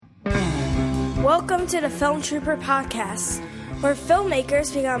Welcome to the Film Trooper Podcast, where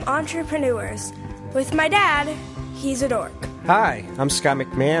filmmakers become entrepreneurs. With my dad, he's a dork. Hi, I'm Scott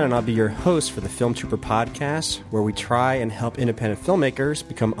McMahon, and I'll be your host for the Film Trooper Podcast, where we try and help independent filmmakers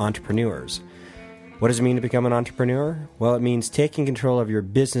become entrepreneurs. What does it mean to become an entrepreneur? Well, it means taking control of your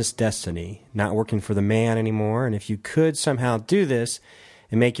business destiny, not working for the man anymore, and if you could somehow do this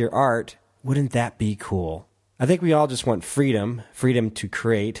and make your art, wouldn't that be cool? I think we all just want freedom to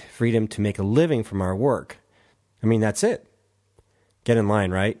create, freedom to make a living from our work. I mean, that's it. Get in line,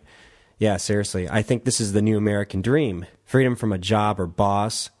 right? Yeah, seriously. I think this is the new American dream. Freedom from a job or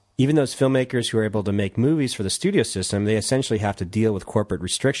boss. Even those filmmakers who are able to make movies for the studio system, they essentially have to deal with corporate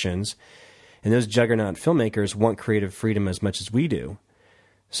restrictions. And those juggernaut filmmakers want creative freedom as much as we do.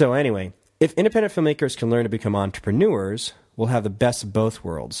 So anyway, if independent filmmakers can learn to become entrepreneurs, we'll have the best of both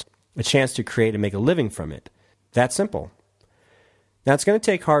worlds. A chance to create and make a living from it. That simple. Now, it's going to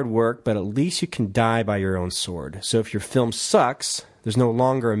take hard work, but at least you can die by your own sword. So if your film sucks, there's no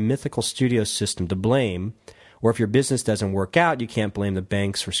longer a mythical studio system to blame. Or if your business doesn't work out, you can't blame the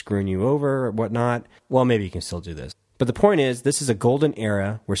banks for screwing you over or whatnot. Well, maybe you can still do this. But the point is, this is a golden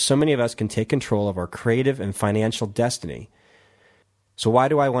era where so many of us can take control of our creative and financial destiny. So why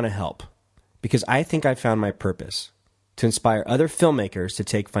do I want to help? Because I think I found my purpose. To inspire other filmmakers to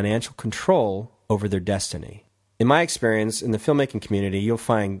take financial control over their destiny. In my experience, in the filmmaking community, you'll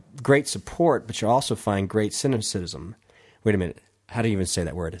find great support, but you'll also find great cynicism. Wait a minute. How do you even say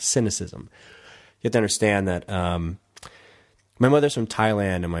that word? Cynicism. You have to understand that my mother's from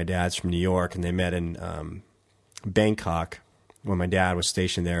Thailand and my dad's from New York, and they met in Bangkok when my dad was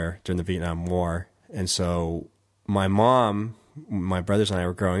stationed there during the Vietnam War. And so my mom, my brothers and I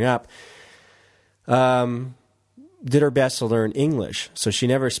were growing up, did her best to learn English. So she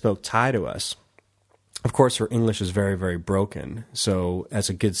never spoke Thai to us. Of course, her English is very, very broken. So as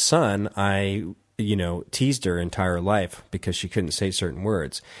a good son, I, teased her entire life because she couldn't say certain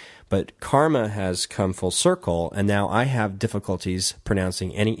words. But karma has come full circle, and now I have difficulties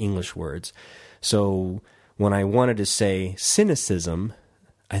pronouncing any English words. So when I wanted to say cynicism,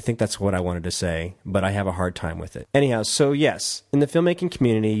 I think that's what I wanted to say, but I have a hard time with it. Anyhow, so yes, in the filmmaking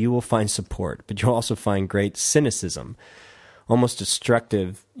community, you will find support, but you'll also find great cynicism. Almost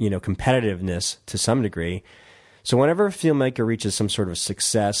destructive, competitiveness to some degree. So whenever a filmmaker reaches some sort of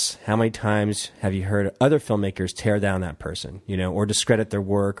success, how many times have you heard other filmmakers tear down that person, or discredit their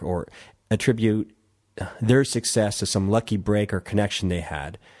work or attribute their success to some lucky break or connection they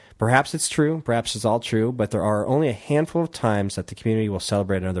had? Perhaps it's true, perhaps it's all true, but there are only a handful of times that the community will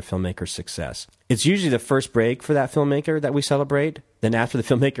celebrate another filmmaker's success. It's usually the first break for that filmmaker that we celebrate. Then after the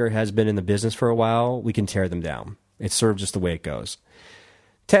filmmaker has been in the business for a while, we can tear them down. It's sort of just the way it goes.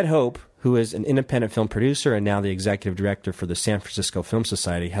 Ted Hope, who is an independent film producer and now the executive director for the San Francisco Film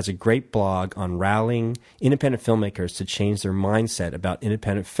Society, has a great blog on rallying independent filmmakers to change their mindset about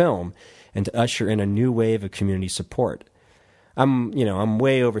independent film and to usher in a new wave of community support. I'm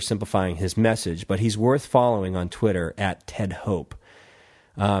way oversimplifying his message, but he's worth following on Twitter at Ted Hope.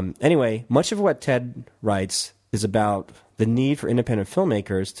 Anyway, much of what Ted writes is about the need for independent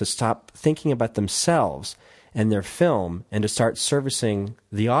filmmakers to stop thinking about themselves and their film, and to start servicing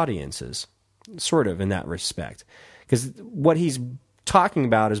the audiences, sort of in that respect. Because what he's talking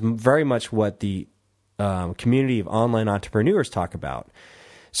about is very much what the community of online entrepreneurs talk about.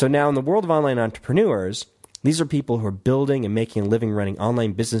 So now in the world of online entrepreneurs, these are people who are building and making a living running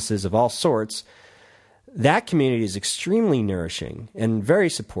online businesses of all sorts. That community is extremely nourishing and very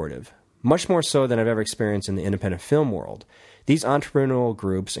supportive, much more so than I've ever experienced in the independent film world. These entrepreneurial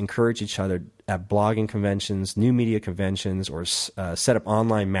groups encourage each other at blogging conventions, new media conventions, or set up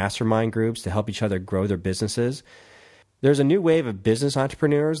online mastermind groups to help each other grow their businesses. There's a new wave of business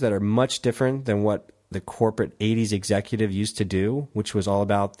entrepreneurs that are much different than what the corporate 80s executive used to do, which was all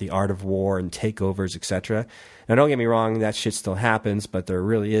about the art of war and takeovers, etc. Now, don't get me wrong, that shit still happens, but there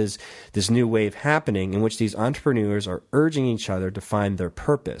really is this new wave happening in which these entrepreneurs are urging each other to find their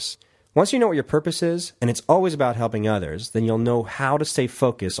purpose. Once you know what your purpose is, and it's always about helping others, then you'll know how to stay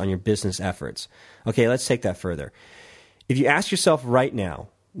focused on your business efforts. Okay, let's take that further. If you ask yourself right now,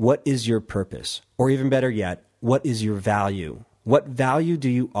 what is your purpose? Or even better yet, what is your value? What value do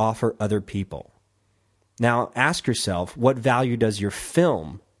you offer other people? Now ask yourself, what value does your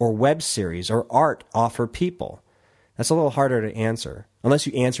film or web series or art offer people? That's a little harder to answer, unless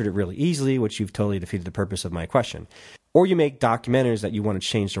you answered it really easily, which you've totally defeated the purpose of my question. Or you make documentaries that you want to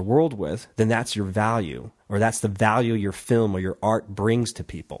change the world with, then that's your value, or that's the value your film or your art brings to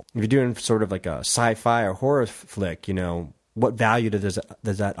people. If you're doing sort of like a sci-fi or horror flick, what value does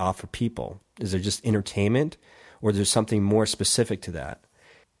that offer people? Is there just entertainment, or is there something more specific to that?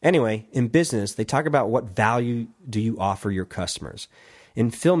 Anyway, in business, they talk about what value do you offer your customers.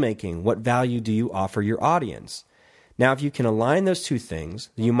 In filmmaking, what value do you offer your audience? Now, if you can align those two things,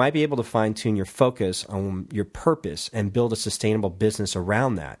 you might be able to fine-tune your focus on your purpose and build a sustainable business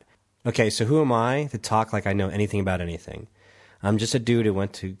around that. Okay, so who am I to talk like I know anything about anything? I'm just a dude who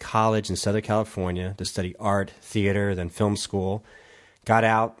went to college in Southern California to study art, theater, then film school. Got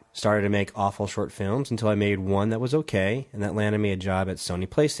out, started to make awful short films until I made one that was okay, and that landed me a job at Sony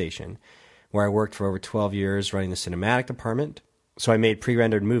PlayStation, where I worked for over 12 years running the cinematic department. So I made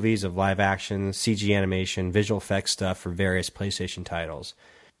pre-rendered movies of live action, CG animation, visual effects stuff for various PlayStation titles.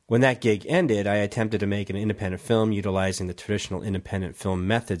 When that gig ended, I attempted to make an independent film utilizing the traditional independent film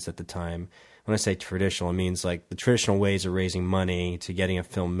methods at the time. When I say traditional, it means like the traditional ways of raising money to getting a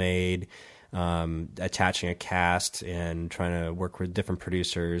film made, attaching a cast and trying to work with different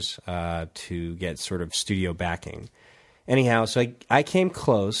producers to get sort of studio backing. Anyhow, so I came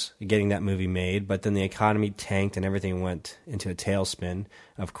close to getting that movie made, but then the economy tanked and everything went into a tailspin,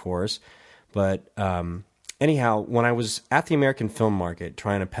 of course. But anyhow, when I was at the American film market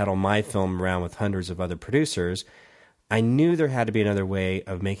trying to peddle my film around with hundreds of other producers, I knew there had to be another way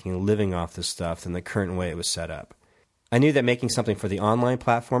of making a living off this stuff than the current way it was set up. I knew that making something for the online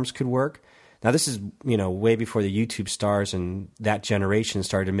platforms could work. Now, this is, way before the YouTube stars and that generation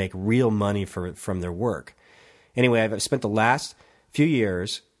started to make real money from their work. Anyway, I've spent the last few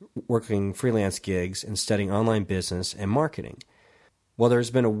years working freelance gigs and studying online business and marketing. Well,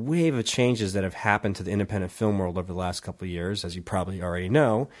 there's been a wave of changes that have happened to the independent film world over the last couple of years, as you probably already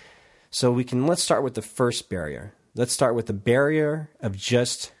know. So let's start with the first barrier. Let's start with the barrier of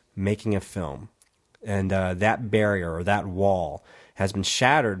just making a film. And that barrier or that wall has been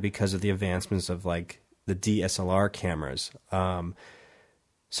shattered because of the advancements of like the DSLR cameras.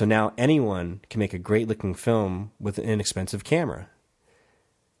 So now anyone can make a great-looking film with an inexpensive camera.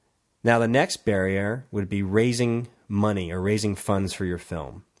 Now the next barrier would be raising money or raising funds for your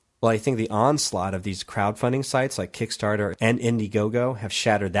film. Well, I think the onslaught of these crowdfunding sites like Kickstarter and Indiegogo have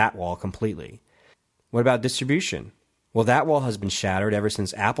shattered that wall completely. What about distribution? Well, that wall has been shattered ever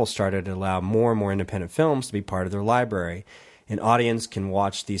since Apple started to allow more and more independent films to be part of their library. An audience can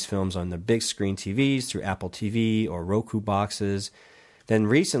watch these films on their big screen TVs through Apple TV or Roku boxes. Then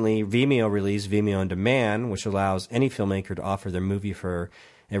recently, Vimeo released Vimeo On Demand, which allows any filmmaker to offer their movie for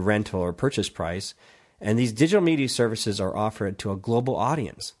a rental or purchase price. And these digital media services are offered to a global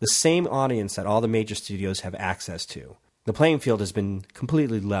audience, the same audience that all the major studios have access to. The playing field has been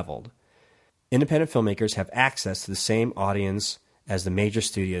completely leveled. Independent filmmakers have access to the same audience as the major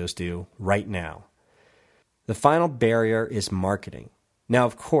studios do right now. The final barrier is marketing. Now,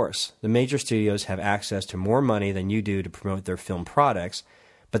 of course, the major studios have access to more money than you do to promote their film products,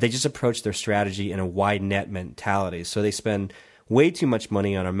 but they just approach their strategy in a wide net mentality. So they spend way too much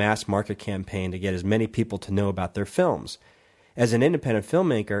money on a mass market campaign to get as many people to know about their films. As an independent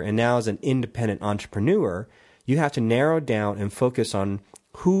filmmaker and now as an independent entrepreneur, you have to narrow down and focus on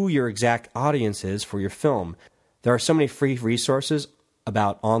who your exact audience is for your film. There are so many free resources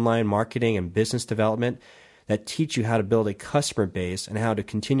about online marketing and business development that teach you how to build a customer base and how to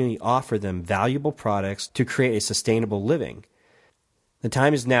continually offer them valuable products to create a sustainable living. The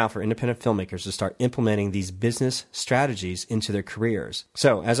time is now for independent filmmakers to start implementing these business strategies into their careers.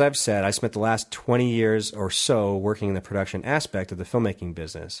 So, as I've said, I spent the last 20 years or so working in the production aspect of the filmmaking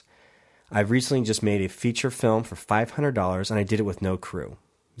business. I've recently just made a feature film for $500, and I did it with no crew.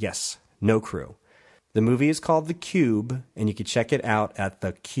 Yes, no crew. The movie is called The Cube, and you can check it out at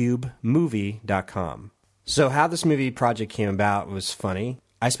thecubemovie.com. So how this movie project came about was funny.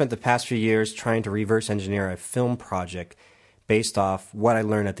 I spent the past few years trying to reverse engineer a film project based off what I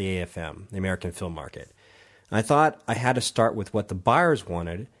learned at the AFM, the American Film Market. I thought I had to start with what the buyers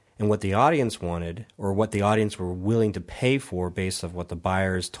wanted and what the audience wanted, or what the audience were willing to pay for based on what the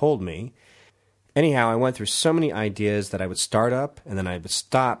buyers told me. Anyhow, I went through so many ideas that I would start up and then I would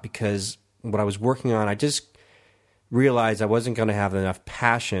stop because what I was working on, I just realized I wasn't going to have enough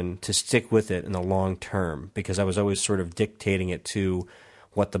passion to stick with it in the long term because I was always sort of dictating it to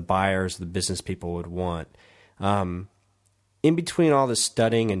what the buyers, the business people would want. In between all this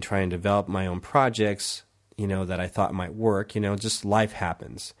studying and trying to develop my own projects, that I thought might work, just life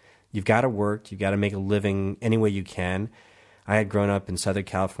happens. You've got to work. You've got to make a living any way you can. I had grown up in Southern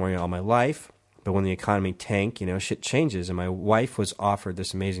California all my life, but when the economy tanked, shit changes. And my wife was offered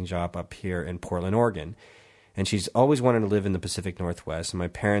this amazing job up here in Portland, Oregon. And she's always wanted to live in the Pacific Northwest. And my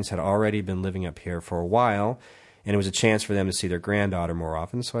parents had already been living up here for a while, and it was a chance for them to see their granddaughter more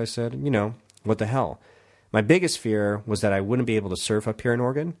often. So I said, what the hell? My biggest fear was that I wouldn't be able to surf up here in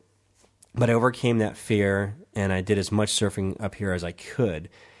Oregon, but I overcame that fear, and I did as much surfing up here as I could.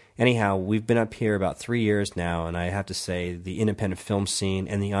 Anyhow, we've been up here about 3 years now, and I have to say the independent film scene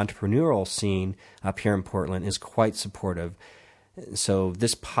and the entrepreneurial scene up here in Portland is quite supportive. So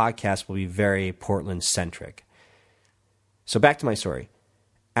this podcast will be very Portland-centric. So back to my story.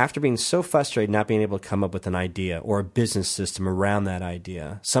 After being so frustrated not being able to come up with an idea or a business system around that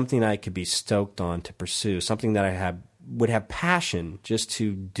idea, something I could be stoked on to pursue, something that I would have passion just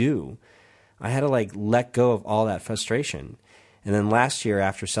to do, I had to let go of all that frustration. And then last year,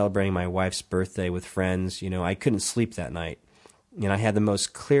 after celebrating my wife's birthday with friends, I couldn't sleep that night. And I had the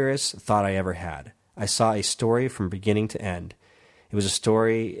most clearest thought I ever had. I saw a story from beginning to end. It was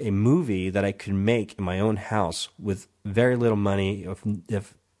a movie that I could make in my own house with very little money,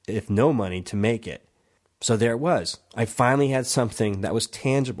 if no money, to make it. So there it was. I finally had something that was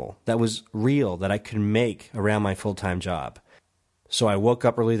tangible, that was real, that I could make around my full-time job. So I woke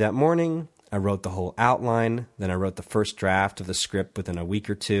up early that morning. I wrote the whole outline. Then I wrote the first draft of the script within a week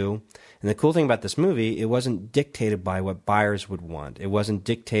or two. And the cool thing about this movie, it wasn't dictated by what buyers would want. It wasn't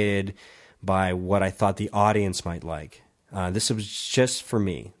dictated by what I thought the audience might like. This was just for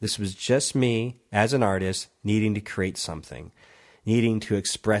me. This was just me as an artist needing to create something, needing to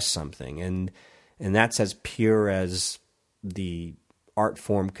express something. And that's as pure as the art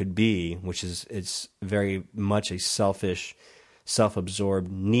form could be, which is it's very much a selfish,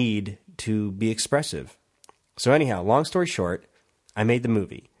 self-absorbed need to be expressive. So anyhow, long story short, I made the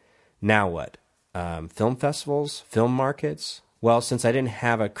movie. Now what? Film festivals? Film markets? Well, since I didn't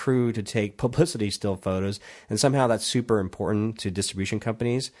have a crew to take publicity still photos, and somehow that's super important to distribution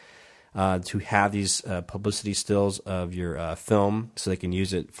companies, to have these publicity stills of your film so they can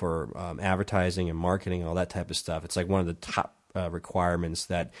use it for advertising and marketing, all that type of stuff. It's like one of the top requirements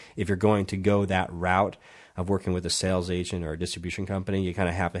that if you're going to go that route of working with a sales agent or a distribution company, you kind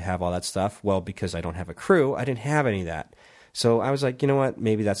of have to have all that stuff. Well, because I don't have a crew, I didn't have any of that. So I was like, you know what,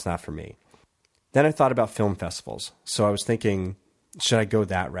 maybe that's not for me. Then I thought about film festivals. So I was thinking, should I go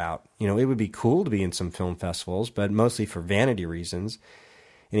that route? It would be cool to be in some film festivals, but mostly for vanity reasons.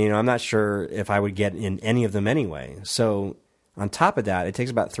 And, I'm not sure if I would get in any of them anyway. So on top of that, it takes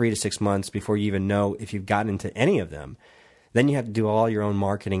about 3 to 6 months before you even know if you've gotten into any of them. Then you have to do all your own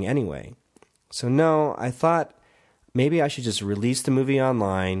marketing anyway. So no, I thought maybe I should just release the movie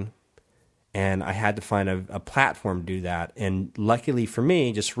online, and I had to find a platform to do that. And luckily for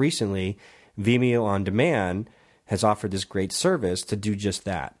me, just recently, Vimeo On Demand has offered this great service to do just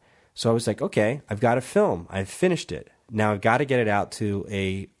that. So I was like, okay, I've got a film. I've finished it. Now I've got to get it out to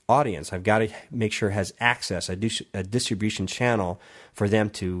a audience. I've got to make sure it has access, a distribution channel for them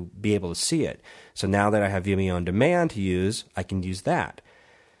to be able to see it. So now that I have Vimeo On Demand to use, I can use that.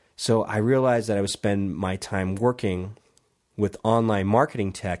 So I realized that I would spend my time working with online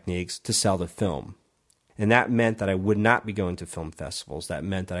marketing techniques to sell the film. And that meant that I would not be going to film festivals. That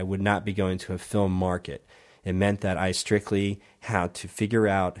meant that I would not be going to a film market. It meant that I strictly had to figure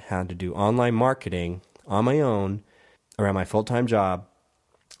out how to do online marketing on my own around my full-time job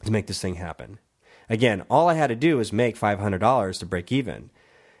to make this thing happen. Again, all I had to do was make $500 to break even.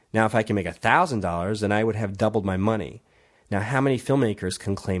 Now, if I can make $1,000, then I would have doubled my money. Now, how many filmmakers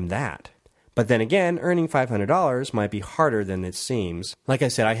can claim that? But then again, earning $500 might be harder than it seems. Like I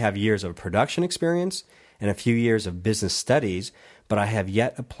said, I have years of production experience and a few years of business studies, but I have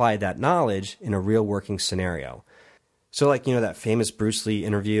yet applied that knowledge in a real working scenario. So like, that famous Bruce Lee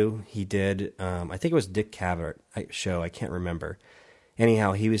interview he did, I think it was Dick Cavett show, I can't remember.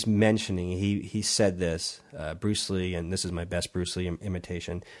 Anyhow, he was mentioning, he said this, Bruce Lee, and this is my best Bruce Lee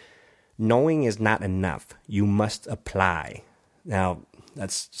imitation, knowing is not enough, you must apply. Now,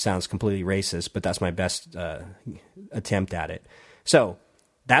 that sounds completely racist, but that's my best attempt at it. So,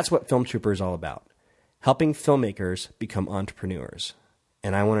 that's what Film Trooper is all about. Helping filmmakers become entrepreneurs.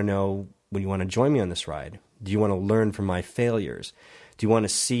 And I want to know when you want to join me on this ride. Do you want to learn from my failures? Do you want to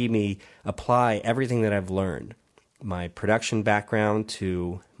see me apply everything that I've learned? My production background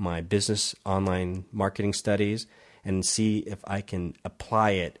to my business online marketing studies, and see if I can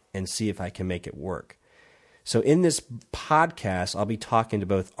apply it and see if I can make it work. So in this podcast, I'll be talking to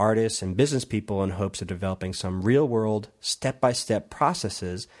both artists and business people in hopes of developing some real-world, step-by-step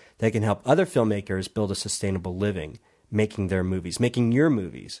processes that can help other filmmakers build a sustainable living, making their movies, making your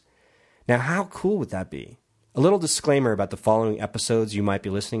movies. Now, how cool would that be? A little disclaimer about the following episodes you might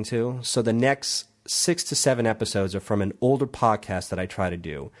be listening to. So the next 6 to 7 episodes are from an older podcast that I try to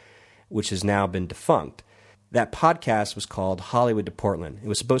do, which has now been defunct. That podcast was called Hollywood to Portland. It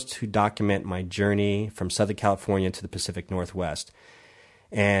was supposed to document my journey from Southern California to the Pacific Northwest.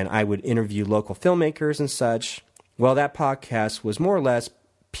 And I would interview local filmmakers and such. Well, that podcast was more or less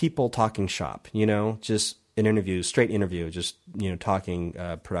people talking shop, just an interview, straight interview, just, talking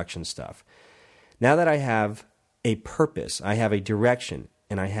production stuff. Now that I have a purpose, I have a direction,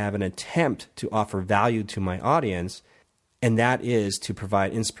 and I have an attempt to offer value to my audience, and that is to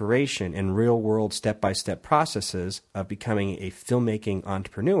provide inspiration and real-world step-by-step processes of becoming a filmmaking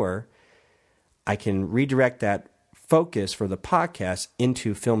entrepreneur, I can redirect that focus for the podcast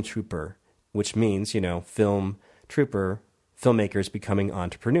into Film Trooper, which means, Film Trooper, filmmakers becoming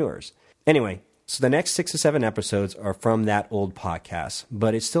entrepreneurs. Anyway, so the next 6 to 7 episodes are from that old podcast,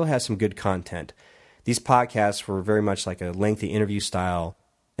 but it still has some good content. These podcasts were very much like a lengthy interview style,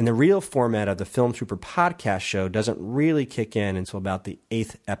 and the real format of the Film Trooper podcast show doesn't really kick in until about the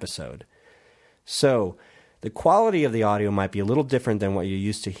 8th episode. So the quality of the audio might be a little different than what you're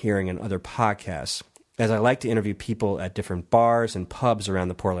used to hearing in other podcasts, as I like to interview people at different bars and pubs around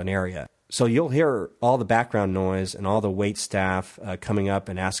the Portland area. So you'll hear all the background noise and all the wait staff coming up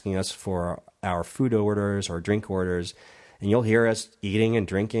and asking us for our food orders or drink orders, and you'll hear us eating and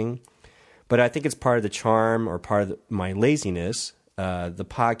drinking. But I think it's part of the charm or part of my laziness. The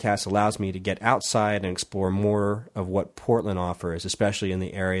podcast allows me to get outside and explore more of what Portland offers, especially in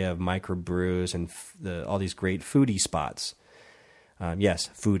the area of microbrews and all these great foodie spots. Yes,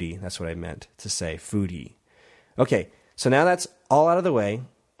 foodie. That's what I meant to say, foodie. Okay, so now that's all out of the way.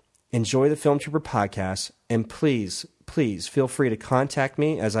 Enjoy the Film Trooper podcast, and please feel free to contact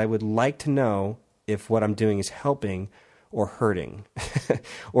me, as I would like to know if what I'm doing is helping or hurting.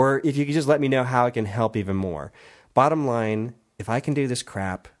 Or if you could just let me know how I can help even more. Bottom line, if I can do this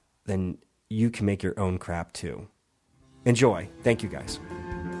crap, then you can make your own crap too. Enjoy. Thank you, guys.